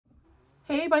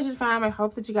Hey budget fam, I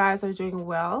hope that you guys are doing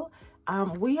well.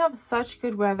 We have such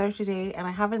good weather today and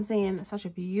I haven't seen such a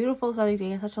beautiful sunny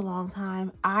day in such a long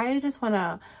time. I just want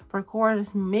to record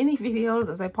as many videos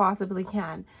as I possibly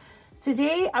can.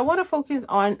 Today I want to focus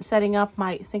on setting up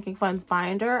my sinking funds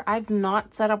binder. I've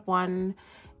not set up one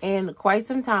in quite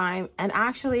some time, and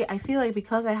actually I feel like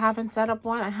because I haven't set up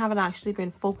one, I haven't actually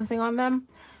been focusing on them.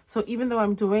 So even though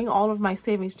I'm doing all of my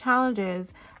savings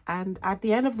challenges, and at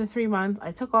the end of the 3 months,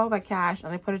 I took all that cash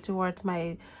and I put it towards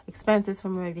my expenses for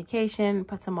my vacation,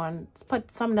 put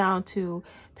some down to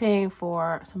paying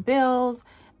for some bills,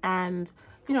 and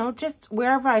you know, just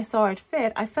wherever I saw it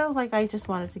fit, I felt like I just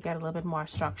wanted to get a little bit more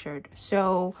structured.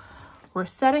 So we're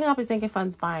setting up a sinking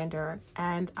funds binder,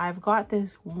 and I've got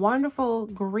this wonderful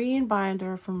green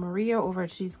binder from Maria over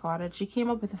at She's Cottage. She came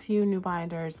up with a few new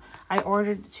binders. I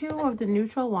ordered 2 of the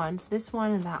neutral ones, this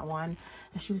one and that one,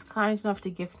 and she was kind enough to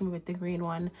gift me with the green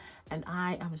one, and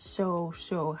I am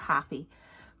so happy.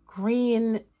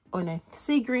 Green, when I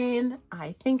see green,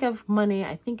 I think of money,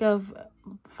 I think of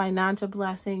financial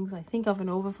blessings, I think of an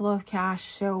overflow of cash.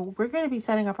 So we're going to be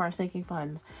setting up our sinking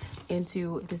funds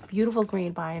into this beautiful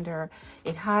green binder.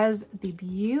 It has the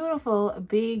beautiful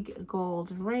big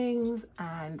gold rings,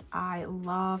 and I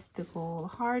love the gold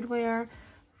hardware.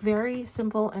 Very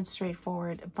simple and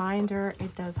straightforward binder.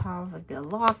 It does have the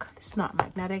lock, it's not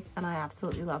magnetic, and I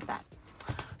absolutely love that.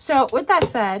 So with that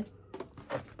said,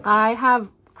 I have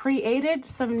created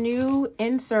some new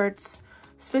inserts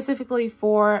specifically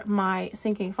for my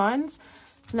sinking funds.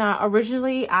 Now,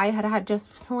 originally I had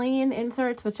just plain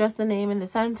inserts with just the name in the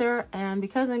center, and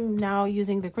because I'm now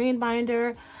using the green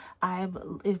binder,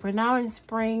 we're now in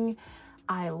spring.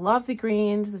 I love the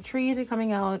greens, the trees are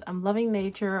coming out, I'm loving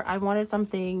nature. I wanted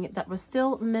something that was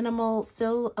still minimal,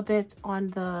 still a bit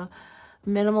on the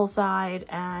minimal side,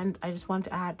 and I just want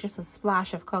to add just a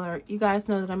splash of color. You guys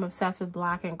know that I'm obsessed with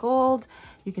black and gold.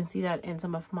 You can see that in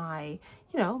some of my,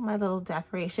 you know, my little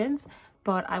decorations,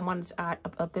 but I wanted to add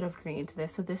a bit of green to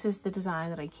this. So this is the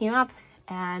design that I came up,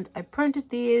 and I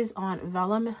printed these on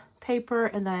vellum paper,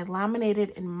 and then I laminated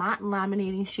in matte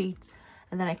laminating sheets,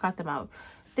 and then I cut them out.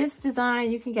 This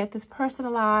design, you can get this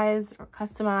personalized or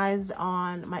customized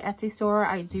on my Etsy store.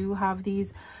 I do have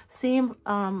these same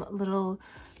little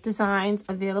designs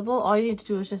available. All you need to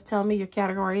do is just tell me your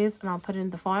categories and I'll put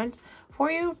in the font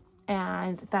for you,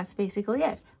 and that's basically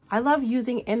it. I love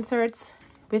using inserts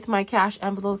with my cash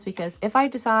envelopes because if I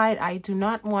decide I do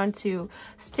not want to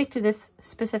stick to this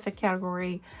specific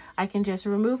category, I can just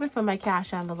remove it from my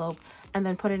cash envelope and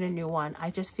then put in a new one.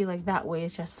 I just feel like that way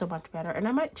is just so much better, and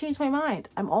I might change my mind.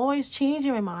 I'm always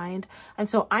changing my mind, and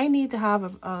so I need to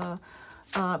have a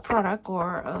product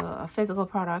or a physical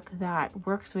product that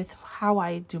works with how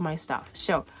I do my stuff.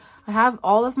 So I have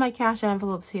all of my cash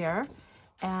envelopes here,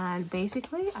 and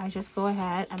basically I just go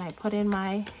ahead and I put in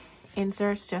my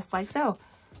inserts just like so,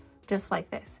 just like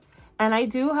this. And I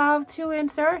do have 2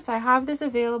 inserts. I have this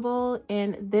available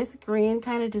in this green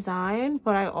kind of design,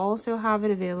 but I also have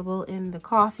it available in the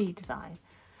coffee design.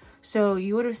 So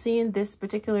you would have seen this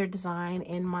particular design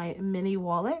in my mini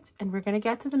wallet, and we're going to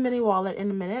get to the mini wallet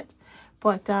in a minute.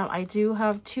 But I do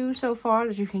have 2 so far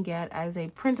that you can get as a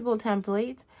printable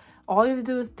template. All you have to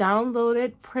do is download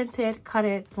it, print it, cut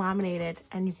it, laminate it,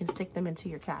 and you can stick them into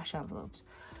your cash envelopes.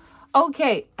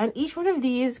 Okay, and each one of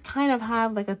these kind of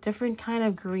have like a different kind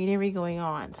of greenery going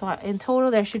on. So in total,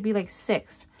 there should be like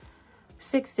six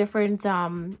different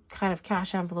kind of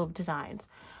cash envelope designs.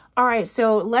 All right,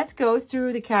 so let's go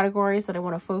through the categories that I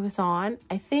want to focus on.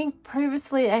 I think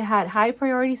previously I had high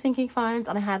priority sinking funds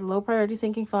and I had low priority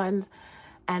sinking funds.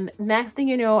 And next thing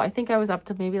you know, I think I was up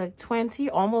to maybe like 20,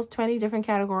 almost 20 different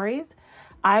categories.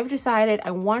 I've decided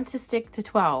I want to stick to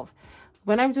 12.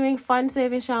 When I'm doing fun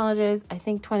saving challenges, I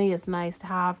think 20 is nice to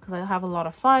have because I have a lot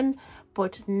of fun.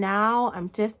 But now I'm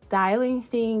just dialing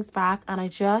things back, and I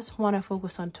just want to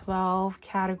focus on 12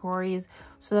 categories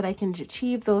so that I can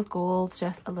achieve those goals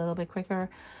just a little bit quicker.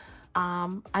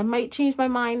 I might change my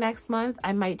mind next month.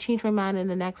 I might change my mind in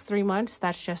the next 3 months.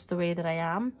 That's just the way that I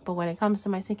am. But when it comes to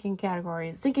my sinking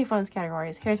funds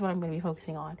categories, here's what I'm going to be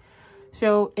focusing on.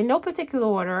 So in no particular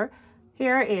order,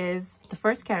 here is the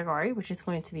first category, which is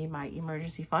going to be my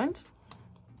emergency fund.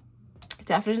 I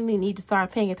definitely need to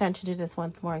start paying attention to this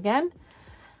once more again.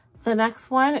 The next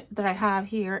one that I have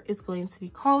here is going to be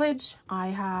college. I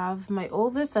have my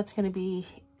oldest that's going to be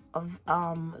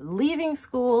leaving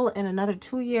school in another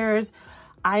 2 years.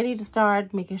 I need to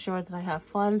start making sure that I have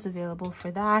funds available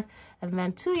for that. And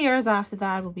then 2 years after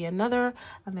that will be another.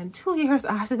 And then 2 years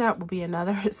after that will be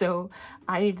another. So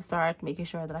I need to start making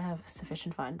sure that I have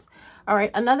sufficient funds. All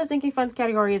right. Another sinking funds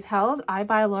category is health. I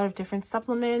buy a lot of different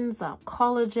supplements,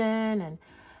 collagen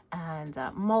and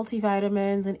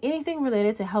multivitamins and anything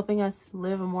related to helping us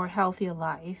live a more healthier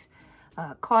life.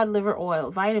 Cod liver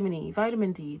oil, vitamin E,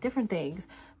 vitamin D, different things.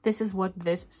 This is what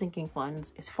this sinking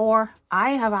funds is for.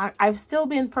 I've still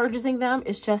been purchasing them.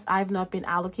 It's just I've not been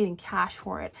allocating cash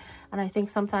for it. And I think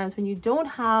sometimes when you don't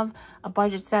have a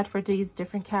budget set for these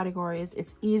different categories,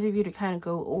 it's easy for you to kind of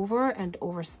go over and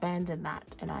overspend in that.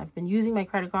 And I've been using my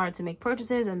credit card to make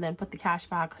purchases and then put the cash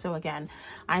back. So again,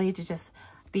 I need to just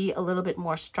be a little bit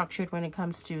more structured when it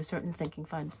comes to certain sinking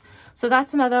funds. So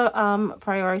that's another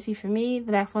priority for me.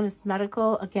 The next one is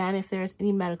medical. Again, if there's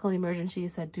any medical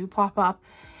emergencies that do pop up,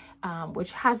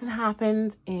 which hasn't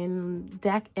happened in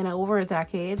over a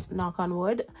decade, knock on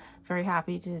wood. Very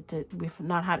happy to we've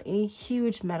not had any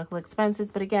huge medical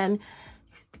expenses. But again,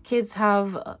 if the kids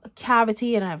have a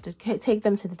cavity and I have to take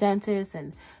them to the dentist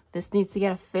and this needs to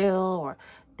get a fill, or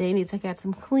they need to get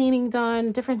some cleaning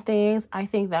done, different things, I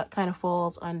think that kind of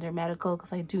falls under medical,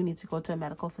 because I do need to go to a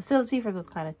medical facility for those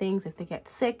kind of things. If they get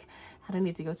sick and I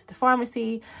need to go to the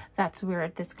pharmacy, that's where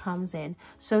this comes in.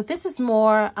 So this is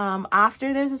more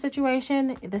after there's a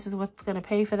situation, this is what's going to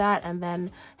pay for that. And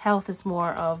then health is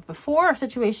more of before a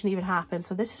situation even happens.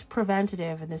 So this is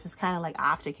preventative and this is kind of like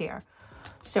aftercare.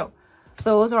 So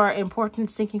those are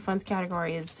important sinking funds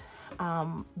categories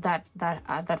that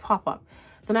pop up.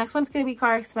 The next one's going to be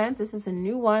car expense. This is a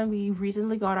new one. We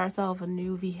recently got ourselves a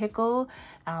new vehicle.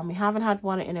 We haven't had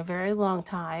one in a very long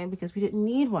time because we didn't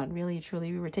need one, really,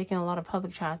 truly. We were taking a lot of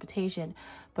public transportation.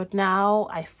 But now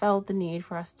I felt the need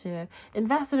for us to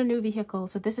invest in a new vehicle.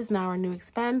 So this is now our new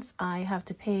expense. I have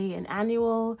to pay an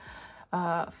annual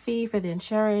fee for the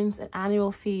insurance, an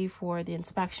annual fee for the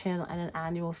inspection, and an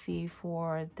annual fee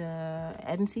for the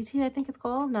NCT, I think it's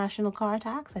called, National Car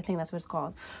Tax. I think that's what it's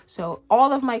called. So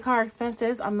all of my car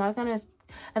expenses, I'm not gonna,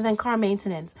 and then car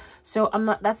maintenance. So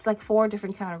that's like 4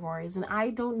 different categories, and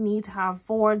I don't need to have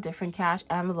 4 different cash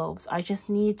envelopes. I just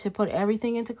need to put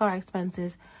everything into car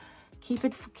expenses,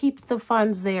 keep the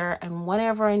funds there, and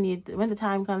whenever I need, when the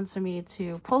time comes for me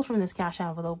to pull from this cash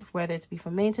envelope, whether it's be for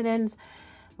maintenance,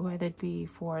 whether it be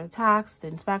for the tax, the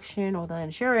inspection, or the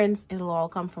insurance, it'll all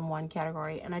come from one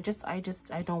category. And I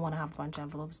don't want to have a bunch of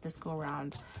envelopes this go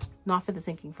around, not for the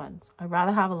sinking funds. I'd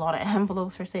rather have a lot of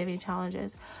envelopes for saving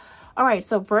challenges. All right,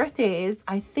 so birthdays.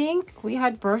 I think we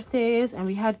had birthdays and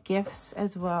we had gifts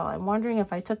as well. I'm wondering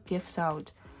if I took gifts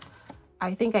out.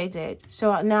 I think I did.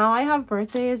 So now I have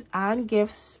birthdays and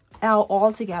gifts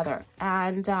all together.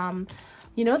 And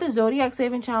you know, the Zodiac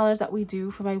saving challenge that we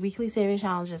do for my weekly saving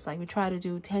challenges, like we try to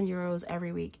do 10 euros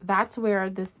every week. That's where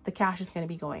the cash is going to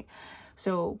be going.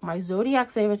 So my Zodiac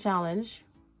saving challenge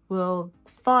will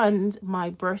fund my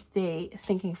birthday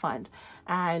sinking fund.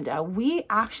 And we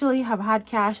actually have had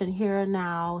cash in here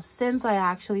now since I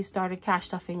actually started cash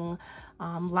stuffing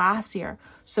last year.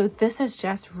 So this has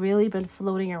just really been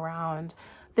floating around.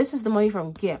 This is the money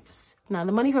from gifts. Now,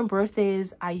 the money from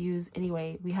birthdays I use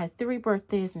anyway. We had 3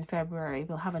 birthdays in February.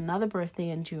 We'll have another birthday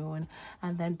in June,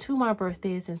 and then 2 more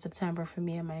birthdays in September for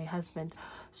me and my husband.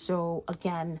 So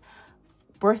again,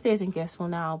 birthdays and gifts will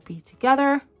now be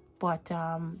together, but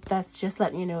that's just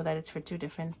letting you know that it's for 2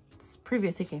 different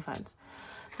previous sinking funds.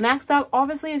 Next up,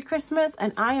 obviously, is Christmas,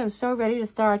 and I am so ready to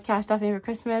start cash stuffing for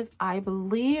Christmas. I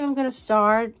believe I'm going to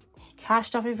start cash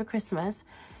stuffing for Christmas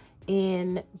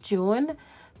in June,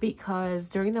 because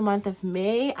during the month of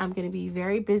May, I'm going to be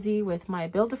very busy with my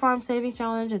Build a Farm Saving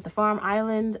Challenge at the Farm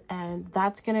Island. And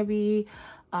that's going to be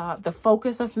the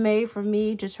focus of May for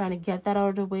me, just trying to get that out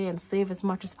of the way and save as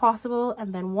much as possible.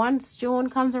 And then once June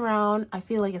comes around, I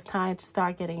feel like it's time to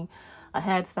start getting a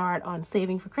head start on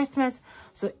saving for Christmas.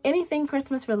 So anything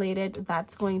Christmas related,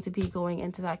 that's going to be going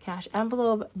into that cash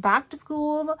envelope. Back to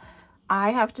school,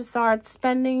 I have to start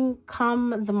spending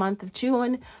come the month of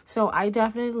June. So I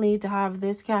definitely need to have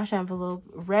this cash envelope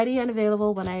ready and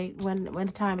available when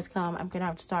the time has come. I'm going to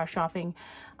have to start shopping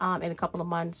in a couple of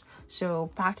months. So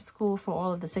back to school for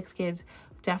all of the 6 kids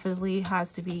definitely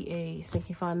has to be a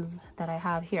sinking funds that I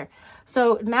have here.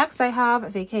 So next I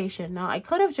have vacation. Now I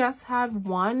could have just had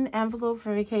 1 envelope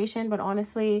for vacation, but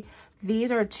honestly, these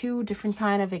are 2 different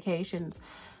kind of vacations.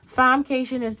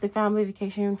 Famcation is the family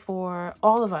vacation for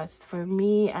all of us, for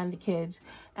me and the kids.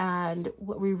 And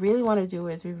what we really want to do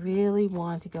is we really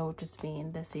want to go to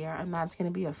Spain this year. And that's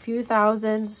going to be a few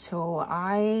thousand. So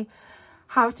I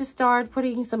have to start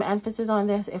putting some emphasis on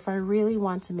this if I really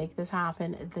want to make this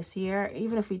happen this year.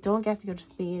 Even if we don't get to go to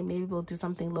Spain, maybe we'll do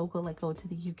something local, like go to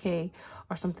the UK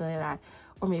or something like that,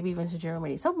 or maybe even to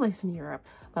Germany, someplace in Europe.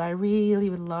 But I really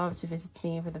would love to visit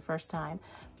Spain for the first time.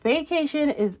 Vacation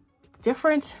is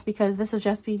different because this will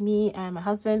just be me and my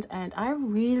husband, and I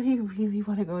really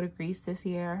want to go to Greece this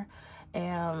year.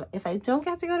 If I don't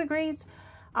get to go to Greece,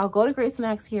 I'll go to Greece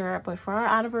next year, but for our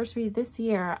anniversary this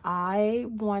year, I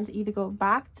want to either go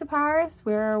back to Paris,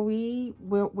 where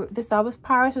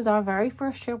Paris was our very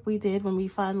first trip we did when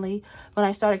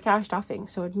I started cash stuffing,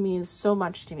 so it means so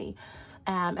much to me.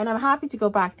 And I'm happy to go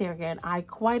back there again. I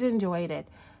quite enjoyed it.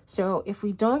 So if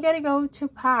we don't get to go to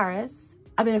Paris,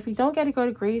 if we don't get to go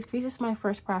to Greece is my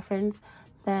first preference,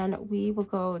 then we will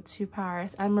go to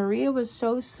Paris. And Maria was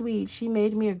so sweet. She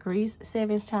made me a Greece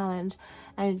savings challenge.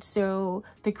 And so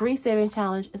the Greece savings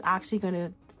challenge is actually going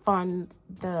to fund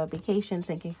the vacation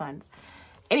sinking funds.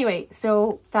 Anyway,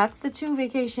 so that's the 2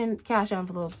 vacation cash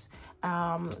envelopes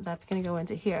that's going to go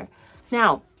into here.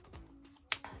 Now,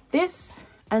 this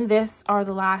and this are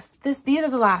the last, these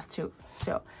are the last 2.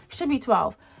 So it should be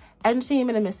 12.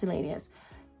 Entertainment and miscellaneous.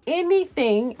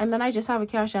 Anything, and then I just have a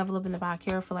cash envelope in the back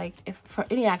here for for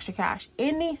any extra cash.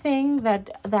 Anything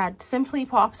that simply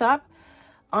pops up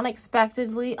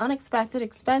unexpectedly, unexpected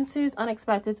expenses,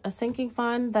 a sinking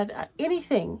fund,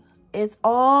 anything, it's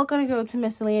all gonna go to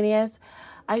miscellaneous.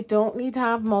 I don't need to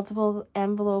have multiple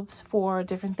envelopes for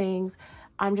different things.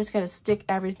 I'm just gonna stick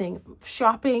everything.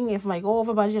 Shopping, if I go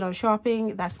over budget on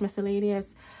shopping, that's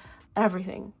miscellaneous.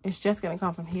 Everything is just going to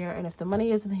come from here, and if the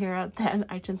money isn't here, then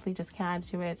I simply just can't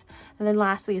do it. And then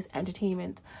lastly is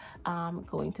entertainment,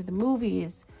 going to the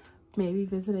movies, maybe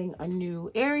visiting a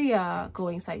new area,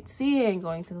 going sightseeing,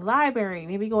 going to the library,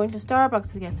 maybe going to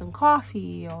Starbucks to get some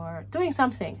coffee or doing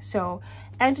something. So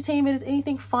entertainment is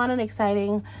anything fun and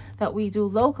exciting that we do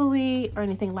locally or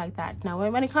anything like that. Now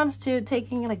when it comes to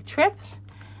taking like trips,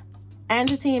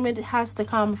 entertainment has to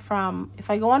come from, if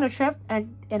I go on a trip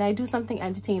and I do something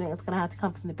entertaining, it's gonna have to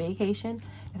come from the vacation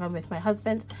if I'm with my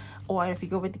husband, or if you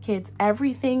go with the kids.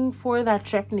 Everything for that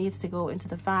trip needs to go into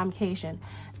the famcation.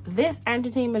 This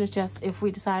entertainment is just if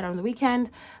we decide on the weekend,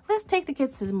 let's take the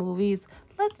kids to the movies,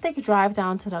 let's take a drive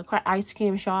down to the ice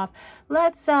cream shop,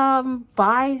 let's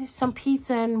buy some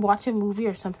pizza and watch a movie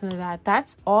or something like that.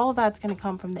 That's all that's going to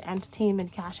come from the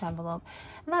entertainment cash envelope,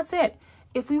 and that's it.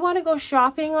 If we want to go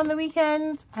shopping on the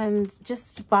weekends and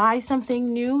just buy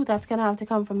something new, that's going to have to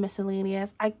come from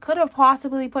miscellaneous. I could have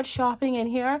possibly put shopping in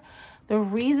here. The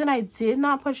reason I did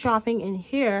not put shopping in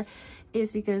here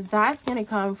is because that's going to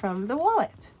come from the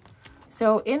wallet.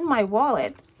 So in my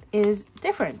wallet is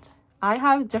different. I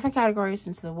have different categories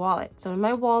into the wallet. So in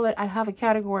my wallet, I have a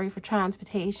category for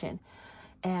transportation.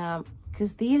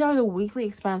 Because these are the weekly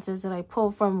expenses that I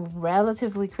pull from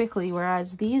relatively quickly,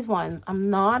 whereas these ones, I'm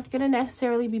not going to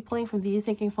necessarily be pulling from these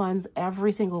sinking funds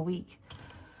every single week.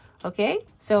 Okay,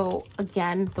 so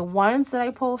again, the ones that I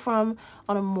pull from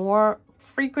on a more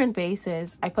frequent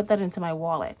basis, I put that into my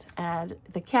wallet. And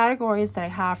the categories that I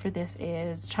have for this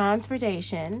is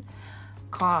transportation,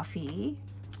 coffee,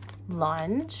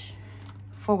 lunch,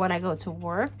 for when I go to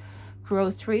work,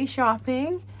 grocery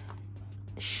shopping,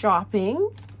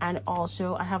 and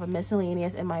also I have a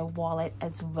miscellaneous in my wallet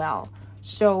as well.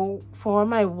 So for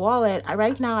my wallet,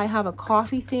 right now I have a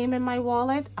coffee theme in my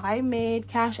wallet. I made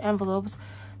cash envelopes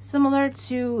similar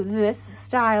to this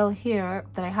style here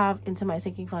that I have into my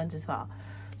sinking funds as well.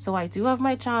 So I do have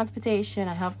my transportation,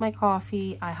 I have my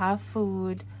coffee, I have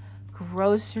food,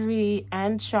 grocery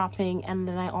and shopping, and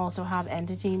then I also have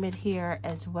entertainment here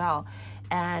as well.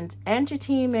 And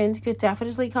entertainment could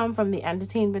definitely come from the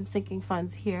entertainment sinking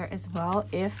funds here as well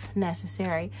if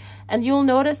necessary. And you'll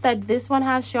notice that this one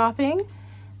has shopping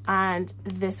and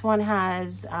this one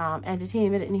has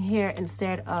entertainment in here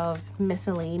instead of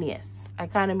miscellaneous. I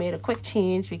kind of made a quick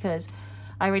change because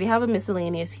I already have a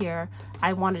miscellaneous here.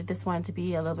 I wanted this one to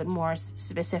be a little bit more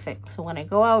specific. So when I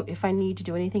go out, if I need to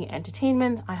do anything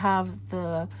entertainment, I have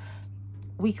the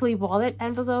weekly wallet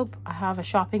envelope, I have a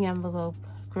shopping envelope,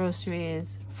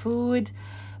 groceries, food,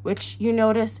 which you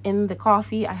notice in the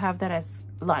coffee, I have that as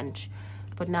lunch.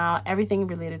 But now everything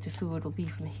related to food will be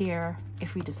from here.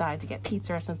 If we decide to get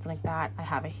pizza or something like that, I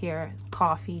have it here.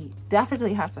 Coffee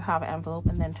definitely has to have an envelope,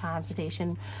 and then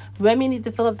transportation. When we need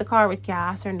to fill up the car with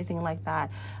gas or anything like that,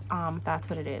 that's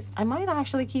what it is. I might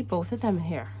actually keep both of them in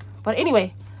here. But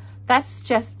anyway, that's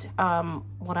just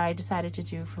what I decided to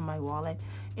do for my wallet.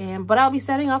 But I'll be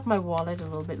setting up my wallet a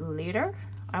little bit later.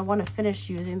 I want to finish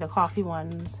using the coffee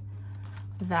ones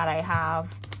that I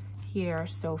have here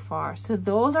so far. So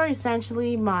those are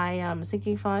essentially my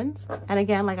sinking funds. And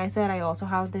again, like I said, I also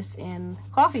have this in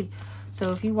coffee.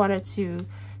 So if you wanted to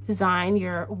design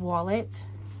your wallet,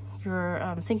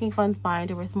 your sinking funds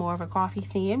binder with more of a coffee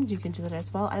theme, you can do that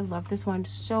as well. I love this one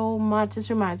so much. This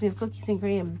reminds me of cookies and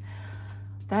cream.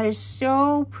 That is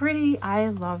so pretty. I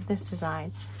love this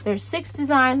design. There's 6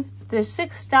 designs. There's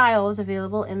 6 styles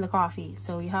available in the coffee.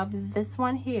 So you have this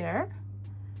one here.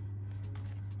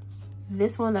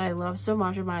 This one that I love so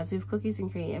much reminds me of cookies and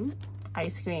cream,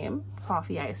 ice cream,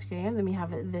 coffee ice cream. Then we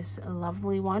have this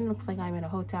lovely one. Looks like I'm in a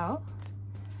hotel.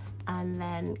 And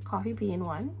then coffee bean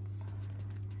ones.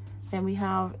 Then we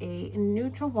have a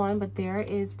neutral one, but there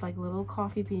is like little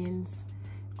coffee beans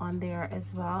on there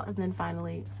as well. And then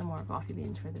finally some more coffee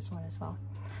beans for this one as well.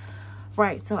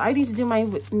 Right, so I need to do my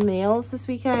nails this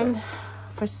weekend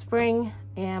for spring.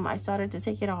 And I started to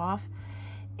take it off.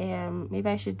 And maybe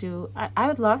I should do, I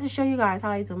would love to show you guys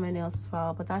how I do my nails as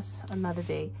well, but that's another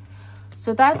day.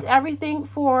 So that's everything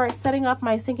for setting up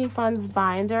my sinking funds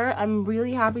binder. I'm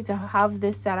really happy to have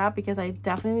this set up because I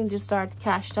definitely need to start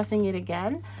cash stuffing it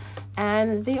again.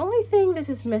 And the only thing this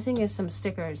is missing is some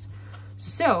stickers.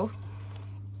 So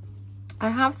I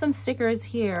have some stickers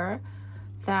here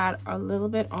that are a little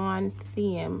bit on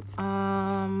theme.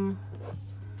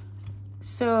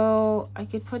 So I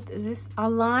could put this,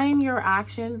 align your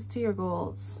actions to your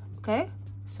goals. Okay,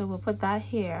 so we'll put that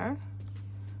here.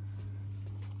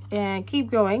 And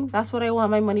keep growing. That's what I want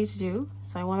my money to do.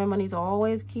 So I want my money to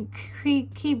always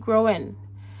keep growing.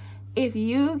 If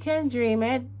you can dream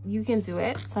it, you can do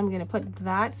it. So I'm gonna put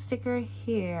that sticker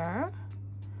here.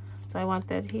 So I want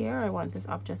that here. I want this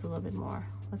up just a little bit more.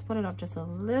 Let's put it up just a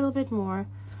little bit more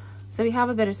so we have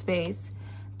a bit of space.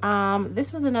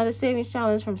 This was another savings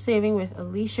challenge from Saving with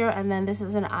Alicia, and then this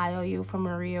is an IOU from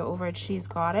Maria over at She's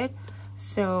Got It.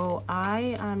 So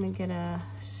I am gonna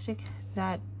stick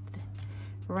that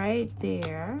right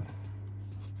there,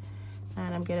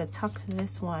 and I'm gonna tuck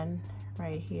this one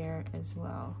right here as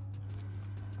well.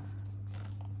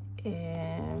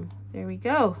 And there we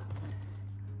go.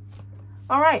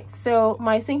 All right, so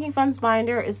my sinking funds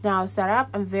binder is now set up.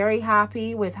 I'm very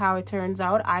happy with how it turns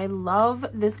out. I love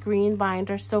this green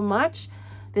binder so much.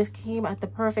 This came at the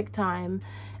perfect time.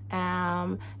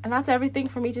 And that's everything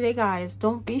for me today, guys.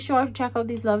 Don't be sure to check out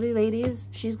these lovely ladies.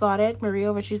 She's Got It, Maria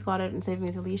over She's Got It, and Saving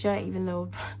with Alicia, even though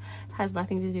it has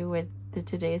nothing to do with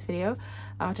today's video.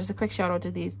 Just a quick shout out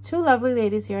to these 2 lovely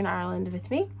ladies here in Ireland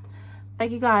with me.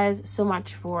 Thank you guys so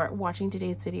much for watching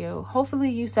today's video.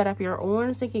 Hopefully you set up your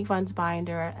own sinking funds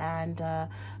binder and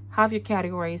have your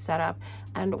categories set up.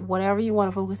 And whatever you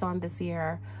want to focus on this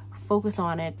year, focus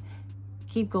on it.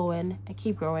 Keep going and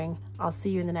keep growing. I'll see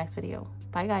you in the next video.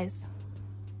 Bye, guys.